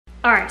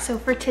All right, so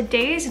for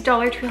today's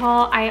Dollar Tree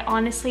haul, I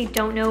honestly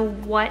don't know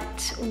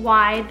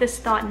why this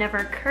thought never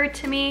occurred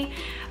to me,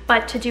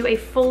 but to do a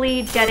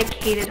fully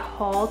dedicated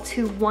haul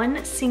to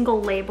one single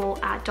label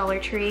at Dollar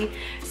Tree.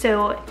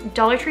 So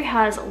Dollar Tree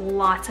has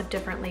lots of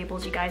different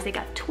labels, you guys. They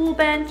got Tool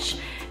Bench,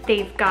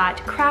 they've got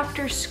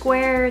Crafter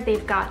Square,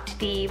 they've got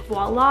the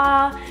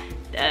Voila,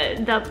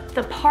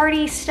 the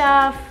party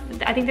stuff.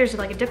 I think there's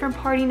like a different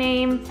party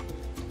name.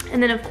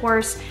 And then of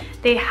course,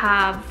 they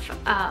have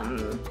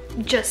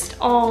just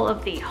all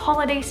of the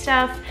holiday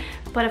stuff.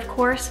 But of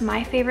course,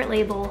 my favorite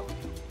label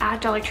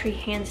at Dollar Tree,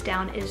 hands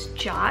down, is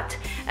JOT.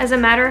 As a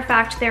matter of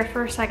fact, there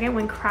for a second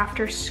when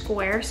Crafter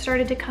Square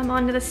started to come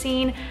onto the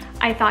scene,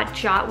 I thought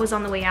JOT was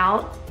on the way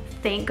out.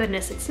 Thank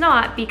goodness it's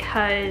not,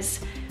 because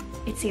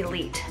it's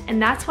elite.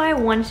 And that's why I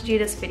wanted to do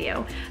this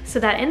video, so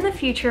that in the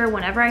future,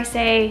 whenever I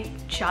say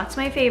JOT's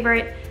my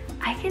favorite,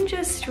 I can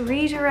just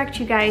redirect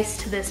you guys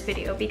to this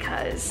video,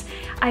 because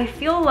I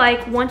feel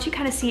like once you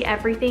kind of see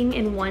everything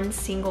in one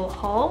single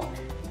haul,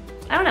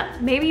 I don't know,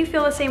 maybe you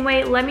feel the same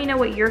way. Let me know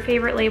what your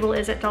favorite label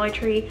is at Dollar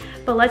Tree,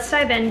 but let's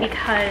dive in,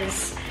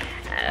 because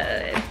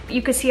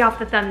you could see off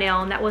the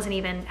thumbnail and that wasn't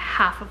even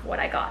half of what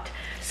I got.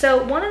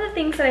 So one of the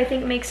things that I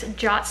think makes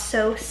JOT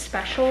so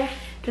special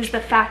is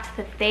the fact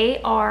that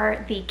they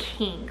are the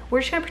king. We're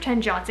just gonna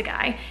pretend JOT's a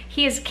guy.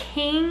 He is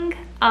king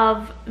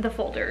of the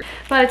folder,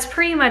 but it's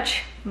pretty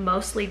much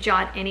mostly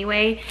JOT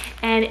anyway,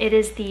 and it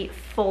is the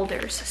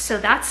folders. So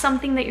that's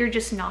something that you're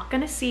just not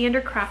gonna see under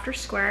Crafter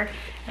Square,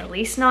 at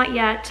least not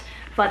yet.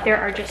 But there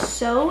are just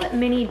so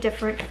many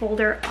different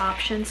folder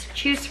options to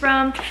choose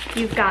from.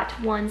 You've got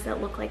ones that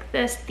look like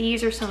this.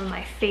 These are some of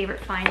my favorite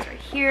finds right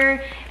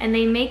here, and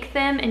they make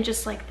them in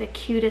just like the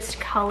cutest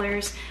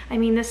colors. I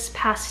mean, this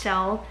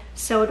pastel,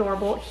 so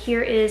adorable.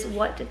 Here is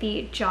what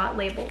the JOT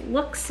label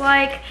looks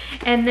like,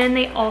 and then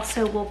they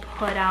also will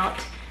put out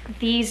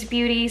these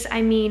beauties.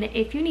 I mean,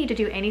 if you need to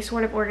do any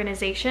sort of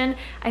organization,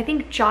 I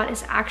think JOT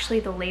is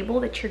actually the label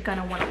that you're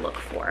gonna wanna look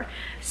for.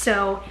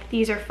 So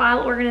these are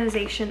file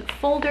organization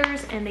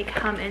folders, and they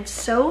come in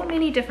so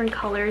many different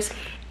colors,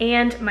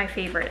 and my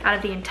favorite out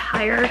of the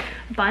entire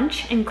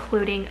bunch,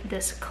 including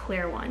this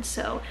clear one.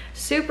 So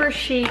super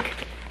chic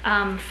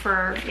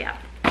for, yeah,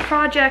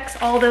 projects,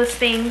 all those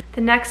things.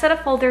 The next set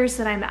of folders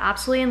that I'm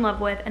absolutely in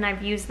love with, and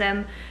I've used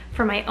them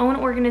for my own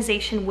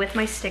organization with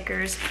my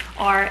stickers,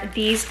 are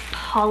these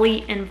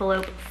poly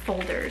envelope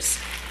folders.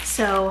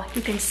 So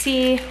you can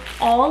see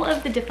all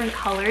of the different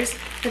colors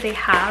that they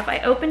have. I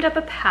opened up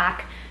a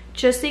pack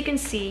just so you can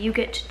see. You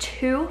get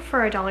 2 for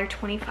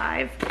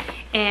 $1.25,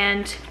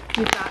 and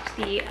you've got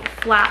the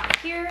flap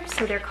here,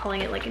 so they're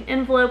calling it like an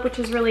envelope, which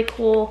is really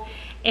cool.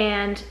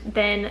 And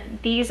then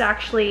these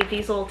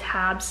little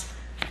tabs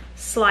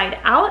slide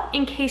out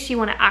in case you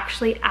want to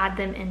actually add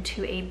them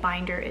into a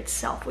binder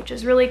itself, which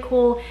is really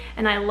cool.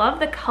 And I love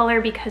the color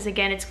because,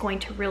 again, it's going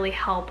to really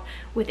help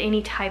with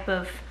any type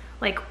of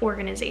like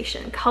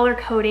organization, color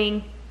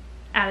coding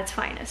at its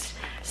finest.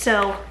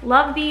 So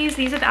love these.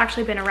 These have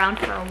actually been around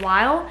for a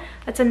while.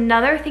 That's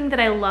another thing that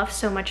I love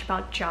so much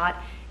about JOT,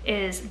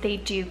 is they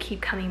do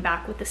keep coming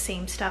back with the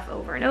same stuff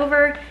over and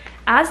over,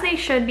 as they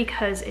should,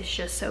 because it's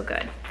just so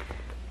good.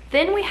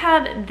 Then we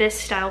have this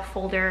style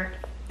folder.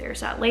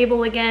 There's that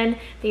label again.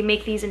 They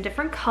make these in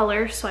different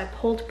colors, so I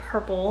pulled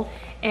purple,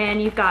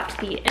 and you've got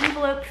the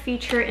envelope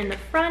feature in the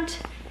front,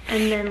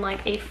 and then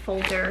like a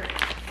folder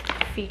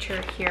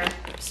feature here.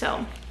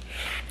 So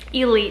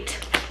elite.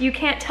 You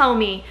can't tell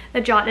me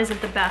that JOT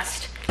isn't the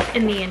best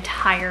in the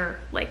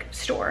entire like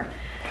store.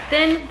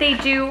 Then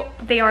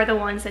they are the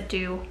ones that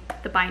do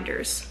the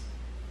binders.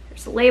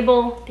 There's the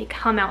label. They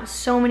come out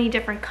so many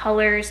different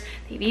colors.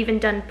 They've even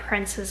done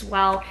prints as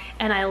well.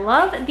 And I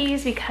love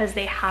these because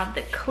they have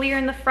the clear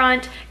in the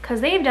front,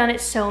 because they've done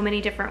it so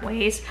many different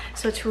ways.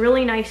 So it's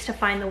really nice to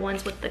find the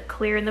ones with the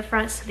clear in the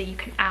front, so that you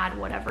can add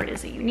whatever it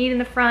is that you need in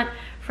the front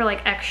for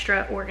like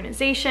extra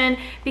organization,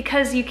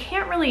 because you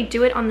can't really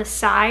do it on the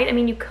side. I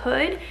mean, you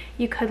could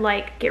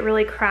like get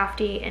really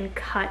crafty and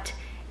cut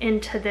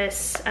into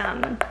this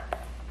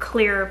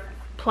clear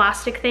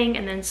plastic thing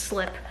and then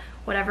slip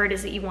whatever it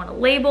is that you want to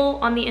label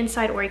on the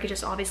inside, or you could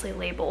just obviously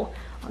label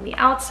on the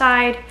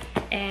outside.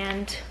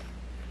 And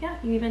yeah,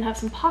 you even have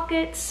some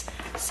pockets.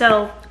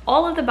 So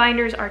all of the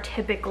binders are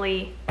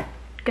typically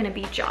going to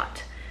be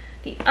JOT.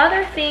 The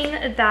other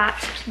thing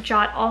that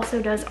JOT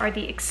also does are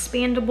the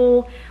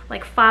expandable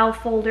like file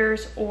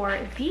folders, or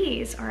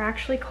these are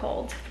actually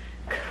called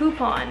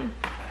coupon.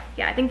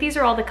 Yeah, I think these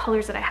are all the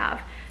colors that I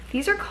have.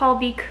 These are called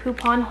the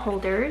coupon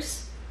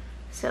holders.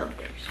 So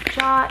there's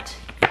JOT,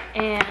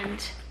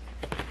 and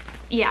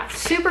yeah,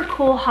 super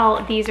cool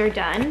how these are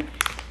done.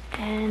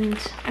 And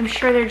I'm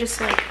sure they're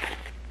just like,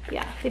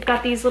 yeah, they've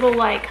got these little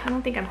like, I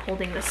don't think I'm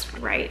holding this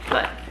right,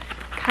 but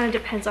kind of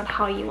depends on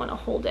how you want to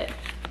hold it.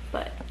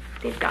 But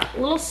they've got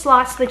little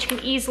slots that you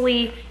can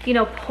easily, you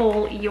know,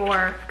 pull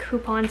your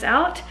coupons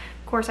out.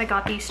 Of course, I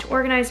got these to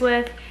organize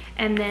with.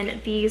 And then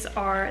these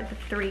are the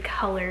 3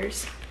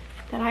 colors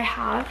that I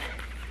have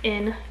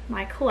in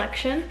my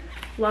collection.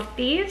 Love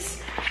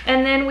these.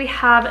 And then we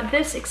have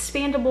this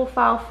expandable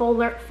file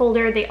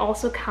folder. They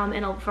also come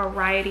in a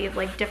variety of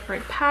like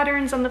different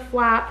patterns on the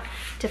flap,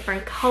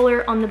 different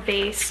color on the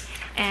base,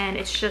 and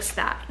it's just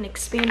that, an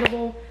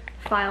expandable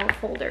file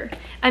folder.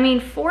 I mean,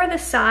 for the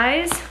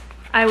size,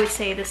 I would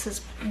say this is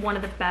one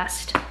of the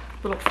best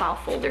little file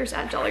folders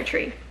at Dollar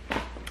Tree.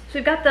 So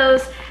we've got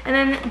those, and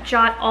then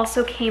JOT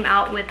also came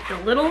out with the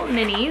little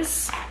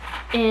minis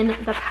in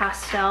the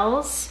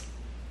pastels.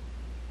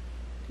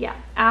 Yeah,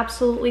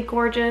 absolutely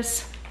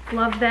gorgeous.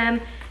 Love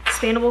them.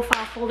 Expandable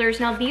file folders.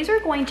 Now these are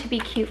going to be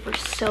cute for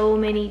so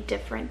many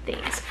different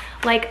things.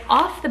 Like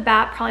off the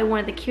bat, probably one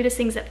of the cutest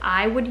things that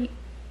I would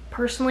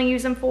personally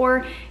use them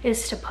for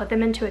is to put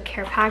them into a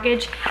care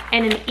package,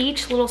 and in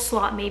each little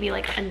slot maybe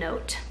like a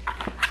note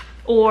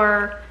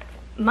or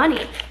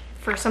money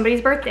for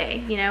somebody's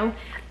birthday, you know,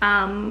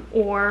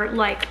 or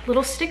like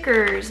little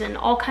stickers and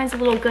all kinds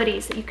of little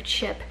goodies that you could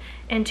ship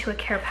into a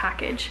care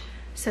package.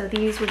 So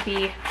these would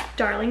be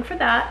darling for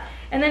that.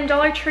 And then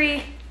Dollar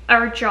Tree,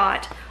 or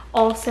JOT,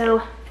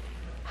 also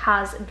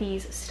has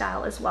these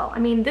style as well. I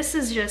mean, this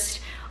is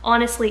just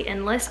honestly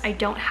endless. I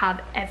don't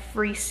have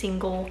every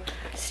single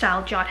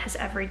style JOT has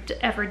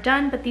ever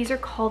done, but these are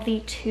called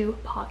the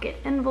 2-pocket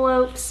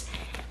envelopes,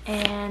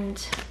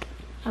 and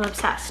I'm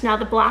obsessed. Now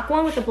the black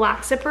one with the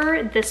black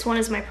zipper, this one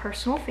is my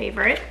personal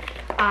favorite.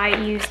 I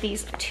use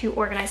these to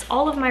organize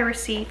all of my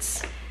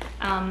receipts.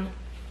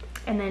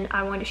 And then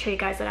I wanted to show you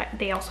guys that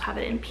they also have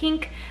it in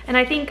pink, and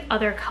I think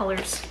other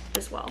colors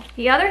as well.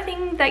 The other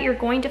thing that you're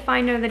going to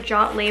find under the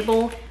JOT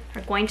label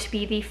are going to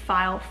be the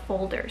file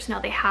folders. Now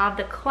they have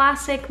the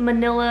classic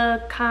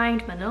manila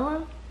kind,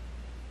 vanilla?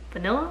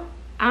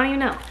 I don't even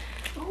know.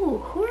 Oh,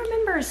 who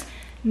remembers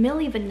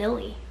Milli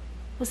Vanilli?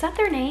 Was that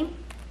their name?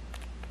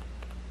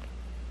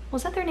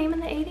 Was that their name in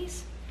the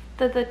 80s?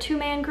 The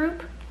two-man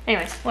group?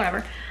 Anyways,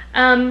 whatever.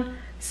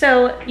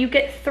 So you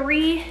get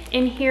 3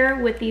 in here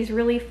with these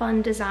really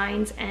fun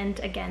designs, and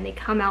again, they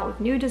come out with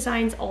new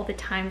designs all the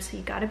time, so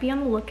you gotta be on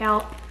the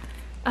lookout.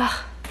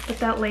 With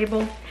that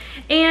label.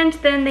 And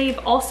then they've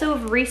also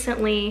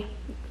recently,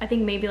 I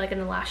think maybe like in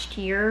the last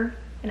year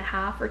and a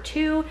half or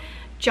 2,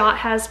 JOT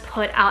has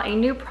put out a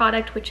new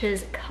product, which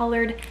is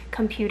colored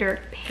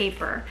computer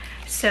paper.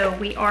 So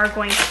we are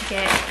going to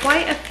get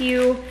quite a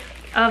few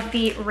of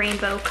the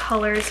rainbow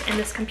colors in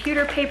this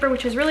computer paper,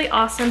 which is really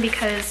awesome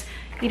because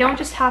you don't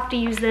just have to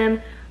use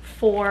them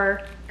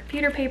for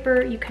computer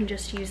paper, you can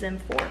just use them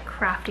for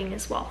crafting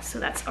as well. So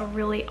that's a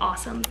really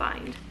awesome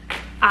find.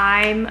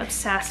 I'm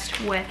obsessed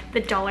with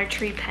the Dollar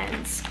Tree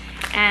pens,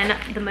 and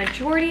the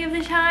majority of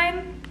the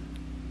time,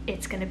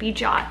 it's gonna be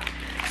JOT.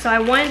 So I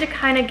wanted to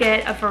kind of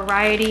get a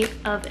variety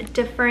of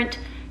different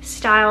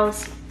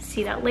styles.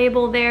 See that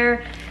label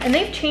there? And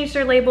they've changed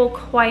their label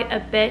quite a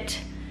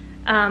bit.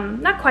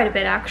 Not quite a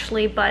bit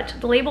actually, but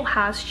the label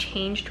has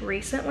changed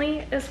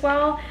recently as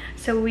well.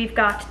 So we've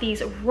got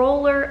these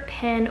roller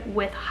pen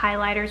with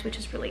highlighters, which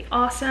is really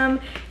awesome.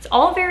 It's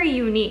all very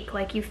unique.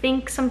 Like, you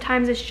think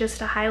sometimes it's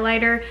just a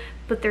highlighter,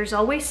 but there's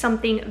always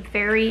something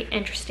very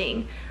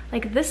interesting.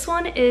 Like this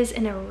one is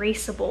an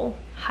erasable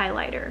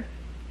highlighter.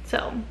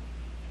 So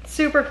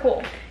super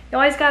cool. You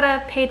always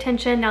gotta pay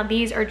attention. Now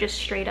these are just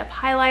straight up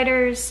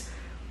highlighters.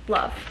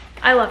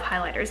 I love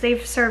highlighters.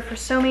 They've served for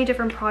so many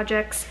different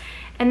projects.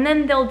 And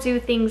then they'll do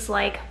things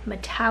like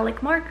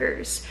metallic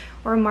markers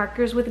or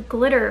markers with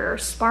glitter or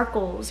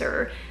sparkles,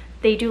 or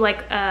they do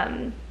like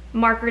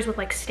markers with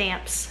like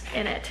stamps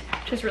in it,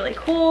 which is really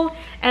cool.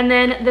 And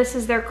then this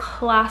is their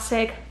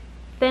classic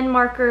thin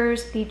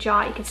markers, the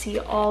JOT. You can see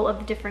all of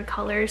the different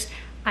colors.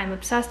 I'm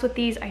obsessed with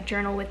these. I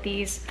journal with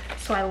these,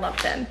 so I love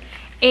them.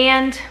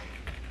 And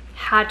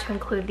had to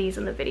include these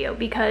in the video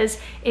because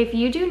if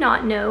you do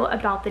not know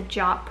about the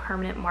JOT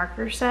permanent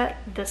marker set,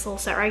 this little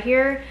set right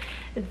here,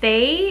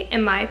 they,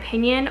 in my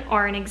opinion,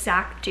 are an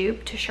exact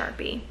dupe to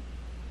Sharpie.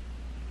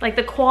 Like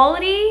the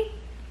quality,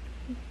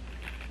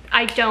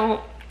 I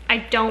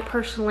don't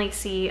personally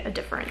see a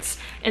difference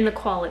in the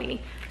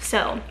quality.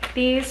 So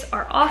these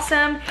are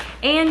awesome.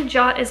 And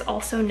JOT is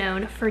also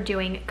known for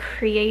doing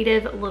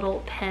creative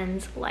little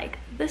pens like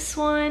this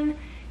one.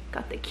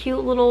 Got the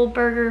cute little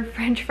burger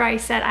french fry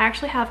set. I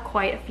actually have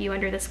quite a few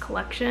under this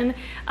collection.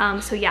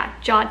 So yeah,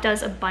 JOT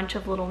does a bunch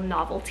of little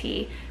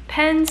novelty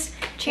pens.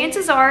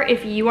 Chances are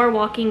if you are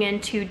walking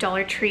into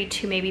Dollar Tree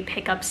to maybe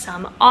pick up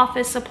some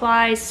office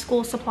supplies,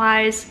 school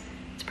supplies,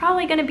 it's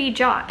probably gonna be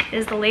JOT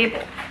is the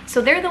label.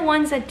 So they're the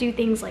ones that do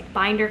things like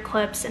binder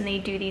clips, and they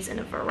do these in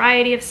a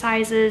variety of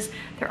sizes.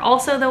 They're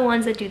also the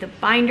ones that do the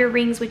binder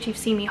rings, which you've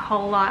seen me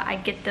haul a lot. I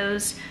get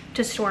those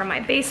to store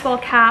my baseball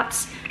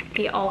caps.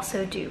 They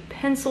also do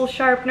pencil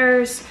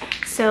sharpeners.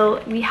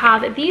 So we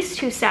have these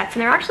 2 sets,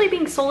 and they're actually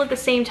being sold at the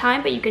same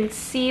time, but you can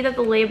see that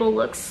the label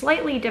looks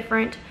slightly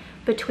different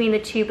between the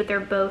 2, but they're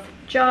both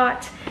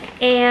JOT,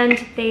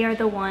 and they are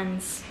the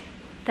ones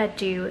that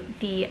do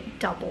the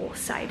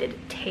double-sided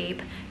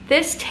tape.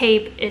 This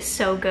tape is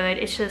so good.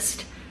 It's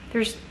just,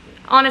 there's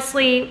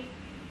honestly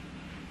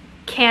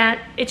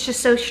it's just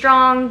so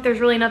strong. There's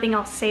really nothing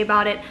else to say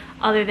about it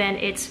other than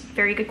it's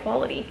very good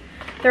quality.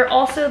 They're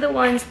also the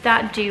ones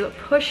that do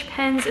push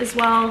pins as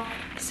well.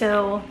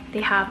 So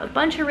they have a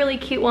bunch of really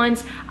cute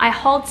ones. I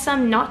hauled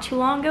some not too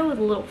long ago with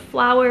little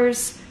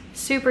flowers,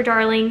 super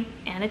darling,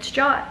 and it's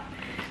JOT.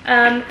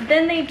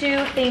 Then they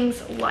do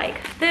things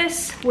like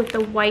this with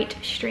the white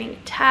string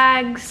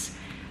tags.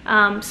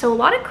 So a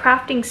lot of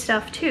crafting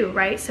stuff too,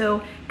 right?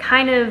 So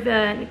kind of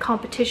in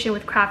competition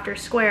with Crafter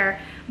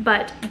Square,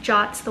 but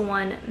JOT's the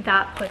one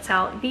that puts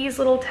out these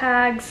little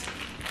tags.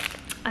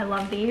 I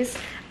love these.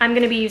 I'm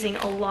gonna be using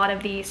a lot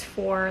of these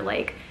for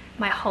like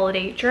my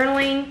holiday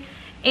journaling,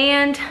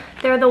 and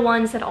they're the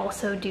ones that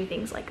also do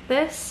things like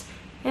this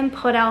and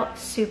put out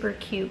super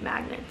cute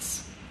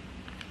magnets.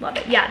 Love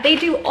it. Yeah, they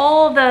do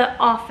all the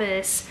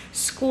office,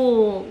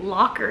 school,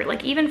 locker,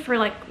 like even for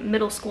like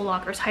middle school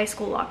lockers, high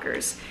school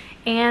lockers.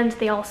 And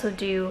they also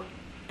do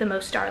the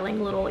most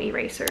darling little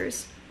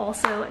erasers.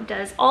 Also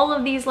does all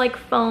of these like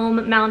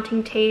foam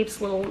mounting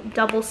tapes, little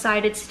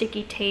double-sided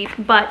sticky tape.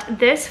 But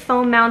this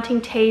foam mounting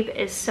tape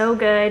is so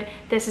good.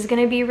 This is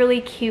gonna be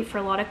really cute for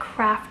a lot of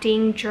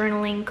crafting,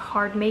 journaling,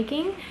 card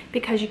making,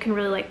 because you can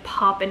really like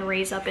pop and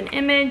raise up an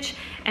image.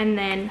 And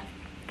then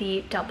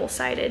the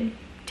double-sided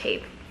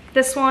tape.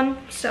 This one,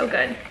 so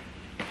good.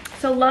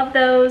 So love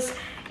those.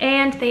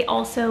 And they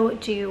also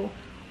do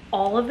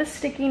all of the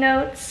sticky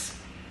notes.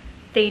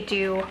 They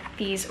do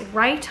these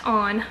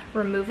right-on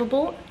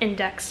removable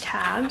index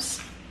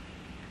tabs.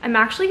 I'm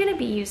actually gonna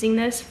be using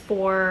this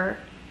for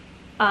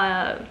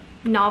a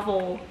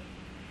novel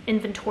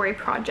inventory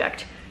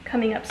project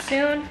coming up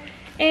soon.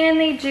 And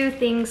they do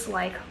things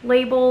like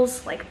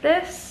labels like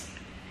this.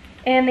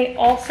 And they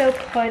also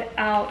put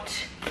out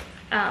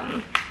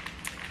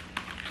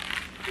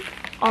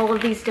all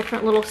of these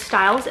different little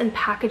styles and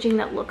packaging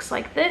that looks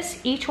like this.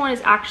 Each one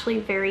is actually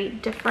very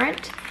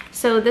different.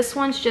 So this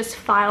one's just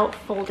file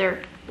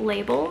folder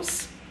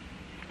labels.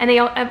 And they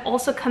have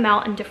also come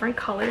out in different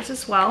colors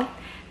as well.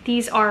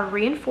 These are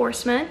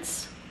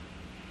reinforcements.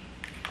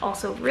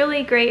 Also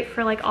really great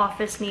for like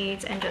office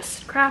needs and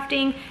just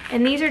crafting.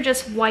 And these are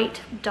just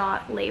white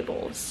dot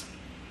labels.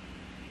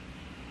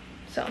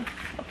 So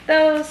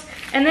those.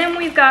 And then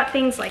we've got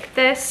things like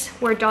this,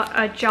 where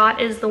JOT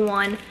is the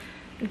one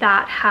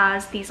that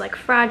has these like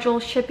fragile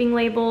shipping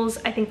labels.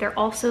 I think they're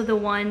also the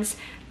ones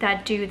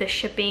that do the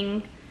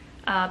shipping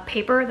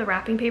paper, the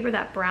wrapping paper,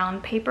 that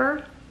brown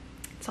paper.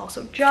 It's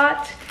also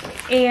JOT.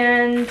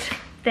 And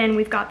then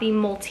we've got the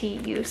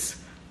multi-use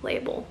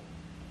label.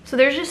 So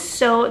there's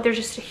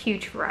just a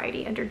huge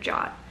variety under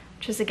JOT,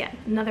 which is again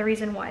another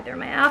reason why they're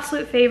my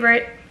absolute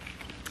favorite.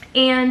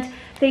 And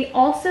they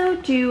also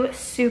do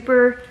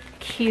super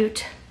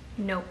cute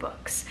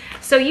notebooks.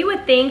 So you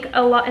would think in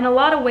a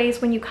lot of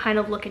ways, when you kind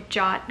of look at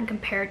JOT and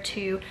compare it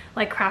to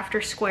like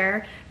Crafter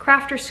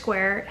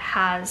Square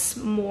has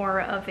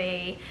more of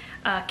a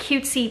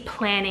cutesy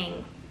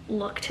planning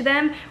look to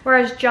them,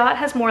 whereas JOT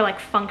has more like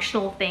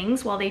functional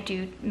things while they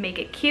do make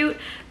it cute.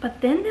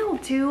 But then they'll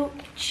do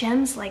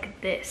gems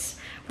like this,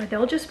 where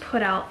they'll just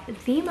put out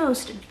the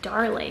most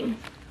darling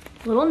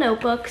little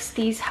notebooks.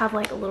 These have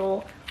like a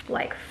little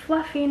like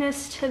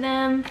fluffiness to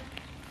them,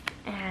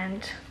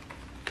 and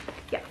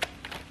yeah.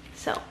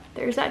 So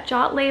there's that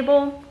JOT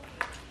label.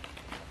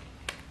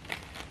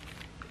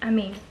 I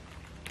mean,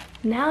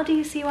 now do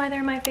you see why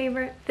they're my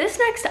favorite? This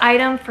next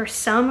item, for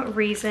some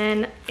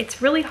reason,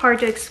 it's really hard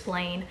to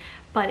explain,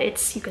 but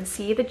you can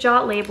see the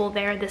JOT label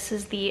there. This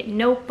is the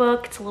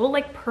notebook. It's a little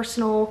like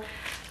personal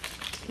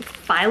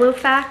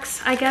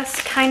Filofax, I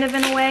guess, kind of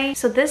in a way.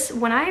 So this,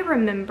 when I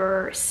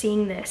remember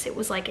seeing this, it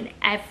was like in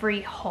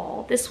every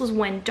haul. This was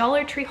when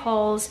Dollar Tree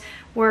hauls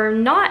were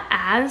not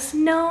as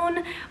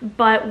known,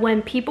 but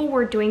when people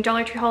were doing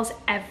Dollar Tree hauls,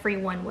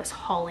 everyone was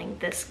hauling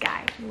this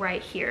guy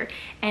right here.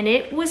 And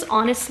it was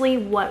honestly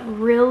what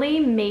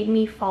really made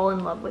me fall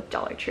in love with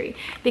Dollar Tree,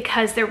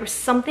 because there was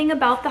something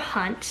about the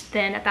hunt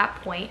then at that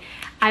point.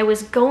 I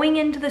was going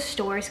into the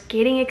stores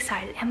getting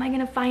excited. Am I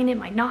gonna find it?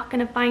 Am I not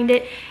gonna find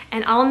it?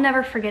 And I'll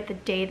never forget the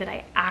day that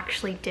I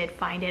actually did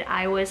find it.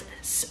 I was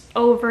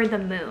over the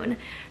moon.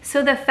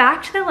 So the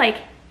fact that like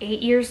 8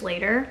 years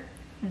later,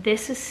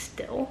 this is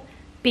still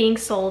being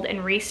sold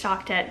and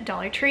restocked at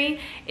Dollar Tree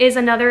is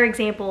another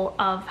example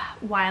of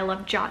why I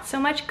love JOT so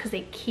much, because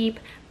they keep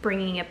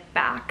bringing it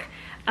back.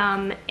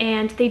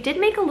 And they did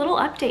make a little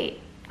update,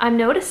 I'm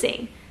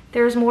noticing.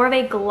 There's more of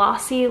a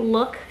glossy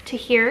look to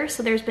here,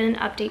 so there's been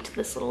an update to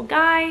this little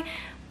guy.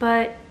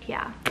 But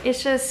yeah,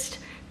 it's just,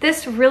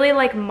 this really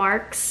like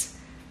marks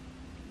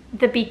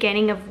the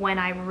beginning of when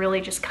I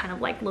really just kind of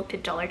like looked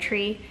at Dollar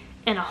Tree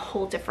in a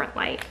whole different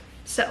light.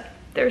 So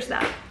there's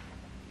that.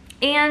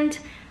 And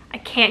I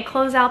can't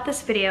close out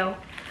this video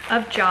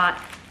of JOT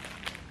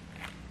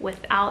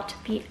without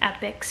the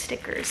epic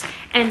stickers.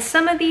 And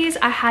some of these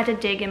I had to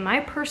dig in my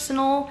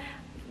personal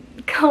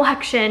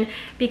collection,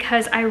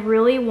 because I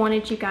really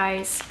wanted you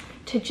guys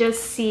to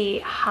just see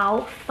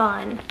how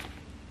fun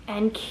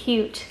and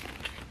cute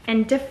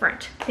and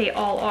different they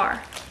all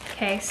are.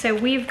 Okay, so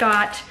we've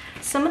got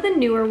some of the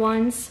newer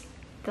ones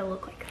that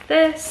look like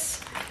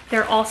this.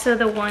 They're also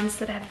the ones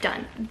that have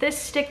done this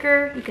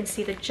sticker. You can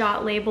see the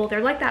JOT label.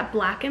 They're like that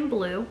black and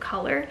blue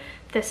color.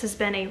 This has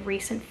been a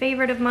recent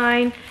favorite of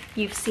mine.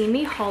 You've seen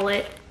me haul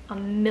it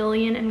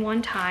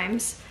 1,000,001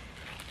 times.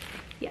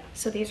 Yeah,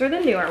 so these are the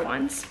newer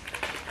ones.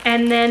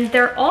 And then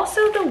they're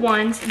also the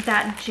ones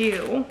that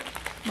do,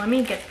 let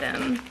me get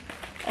them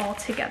all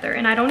together.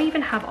 And I don't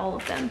even have all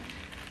of them,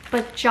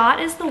 but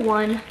JOT is the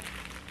one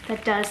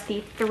that does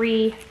the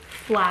 3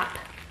 flap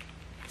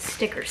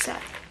sticker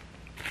set.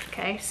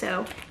 Okay,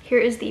 so here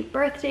is the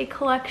birthday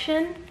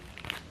collection.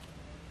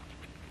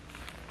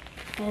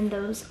 And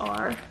those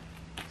are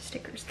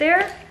stickers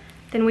there.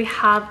 Then we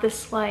have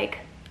this like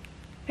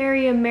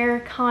very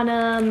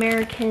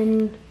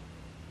American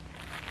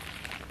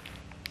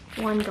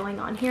one going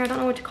on here. I don't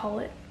know what to call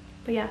it,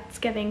 but yeah, it's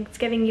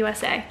giving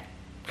USA.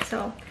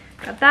 So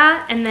got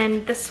that, and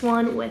then this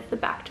one with the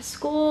back to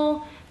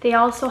school. They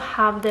also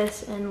have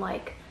this in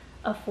like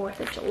a 4th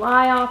of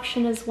July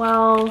option as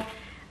well.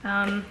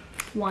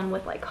 One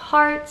with like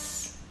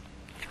hearts,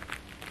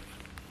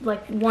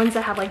 like ones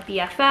that have like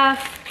BFF.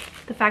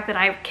 The fact that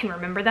I can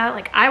remember that,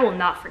 like I will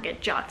not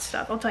forget JOT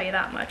stuff, I'll tell you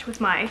that much with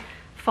my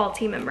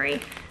faulty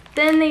memory.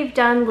 Then they've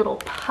done little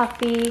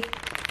puffy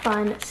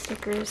fun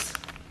stickers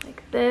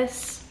like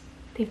this.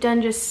 They've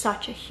done just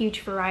such a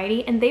huge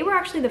variety, and they were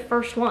actually the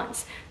first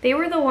ones. They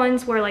were the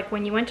ones where like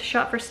when you went to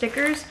shop for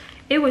stickers,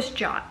 it was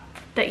JOT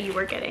that you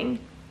were getting.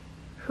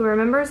 Who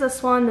remembers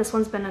this one? This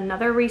one's been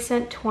another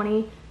recent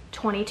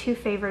 2022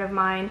 favorite of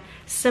mine,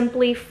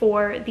 simply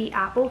for the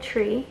apple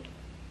tree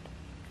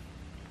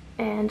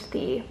and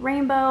the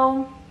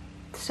rainbow.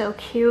 So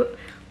cute,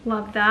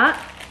 love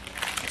that.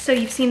 So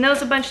you've seen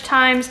those a bunch of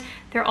times.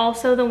 They're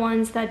also the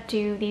ones that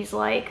do these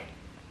like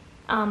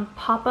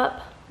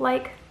pop-up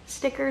like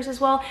stickers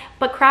as well,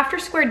 but Crafter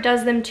Square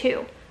does them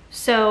too,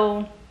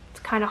 so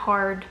it's kind of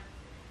hard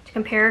to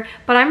compare.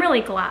 But I'm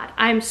really glad,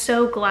 I'm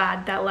so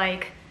glad that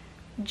like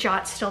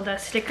JOT still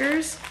does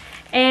stickers,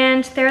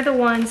 and they're the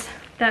ones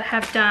that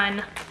have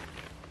done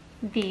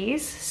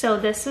these. So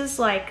this is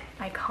like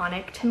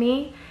iconic to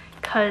me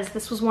because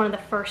this was one of the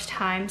first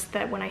times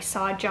that when I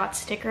saw a JOT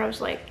sticker, I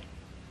was like,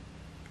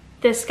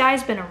 this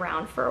guy's been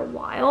around for a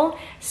while.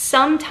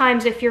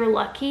 Sometimes if you're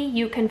lucky,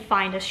 you can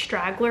find a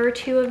straggler or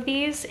 2 of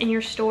these in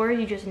your store.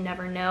 You just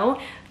never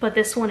know, but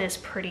this one is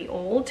pretty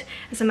old.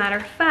 As a matter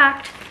of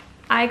fact,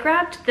 I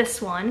grabbed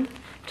this one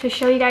to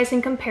show you guys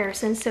in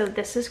comparison. So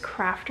this is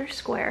Crafter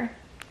Square.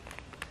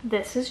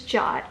 This is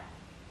JOT.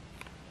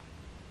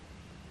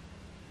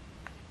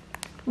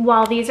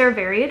 While these are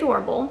very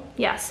adorable,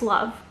 yes,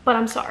 love, but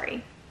I'm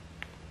sorry.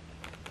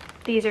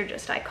 These are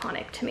just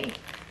iconic to me,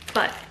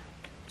 but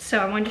so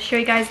I wanted to show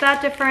you guys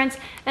that difference,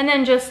 and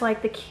then just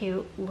like the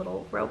cute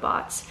little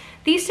robots.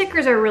 These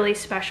stickers are really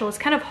special. It's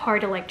kind of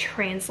hard to like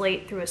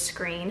translate through a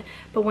screen,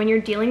 but when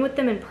you're dealing with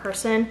them in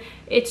person,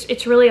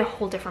 it's really a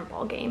whole different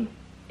ball game.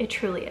 It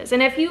truly is.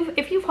 And if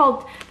you've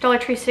hauled Dollar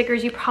Tree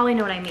stickers, you probably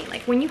know what I mean.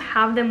 Like when you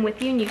have them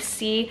with you and you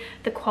see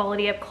the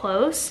quality up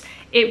close,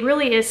 it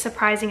really is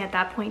surprising at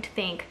that point to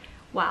think,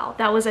 wow,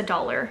 that was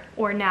 $1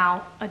 or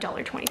now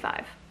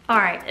 $1.25. All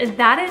right,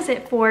 that is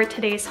it for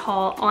today's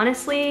haul.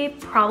 Honestly,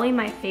 probably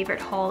my favorite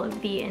haul of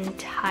the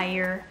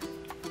entire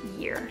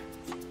year,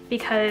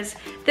 because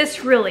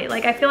this really,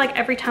 like, I feel like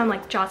every time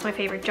like JOT's my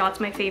favorite,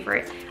 JOT's my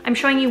favorite, I'm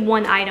showing you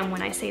one item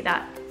when I say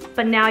that,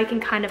 but now you can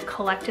kind of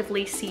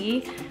collectively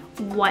see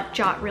what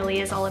JOT really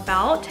is all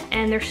about,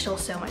 and there's still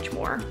so much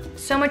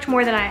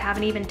more that I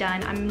haven't even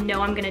done. I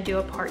know I'm gonna do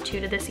a part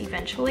 2 to this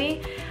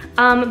eventually,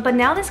 but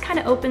now this kind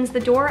of opens the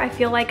door. I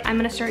feel like I'm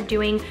gonna start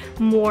doing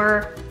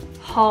more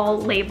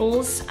haul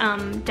labels,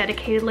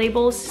 dedicated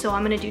labels. So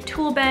I'm gonna do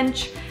Tool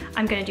Bench,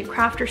 I'm gonna do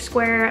Crafter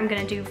Square, I'm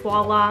gonna do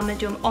Voila, I'm gonna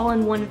do them all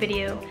in one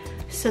video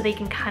so they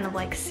can kind of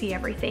like see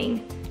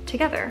everything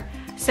together.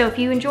 So if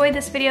you enjoyed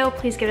this video,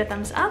 please give it a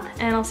thumbs up,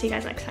 and I'll see you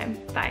guys next time.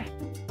 Bye.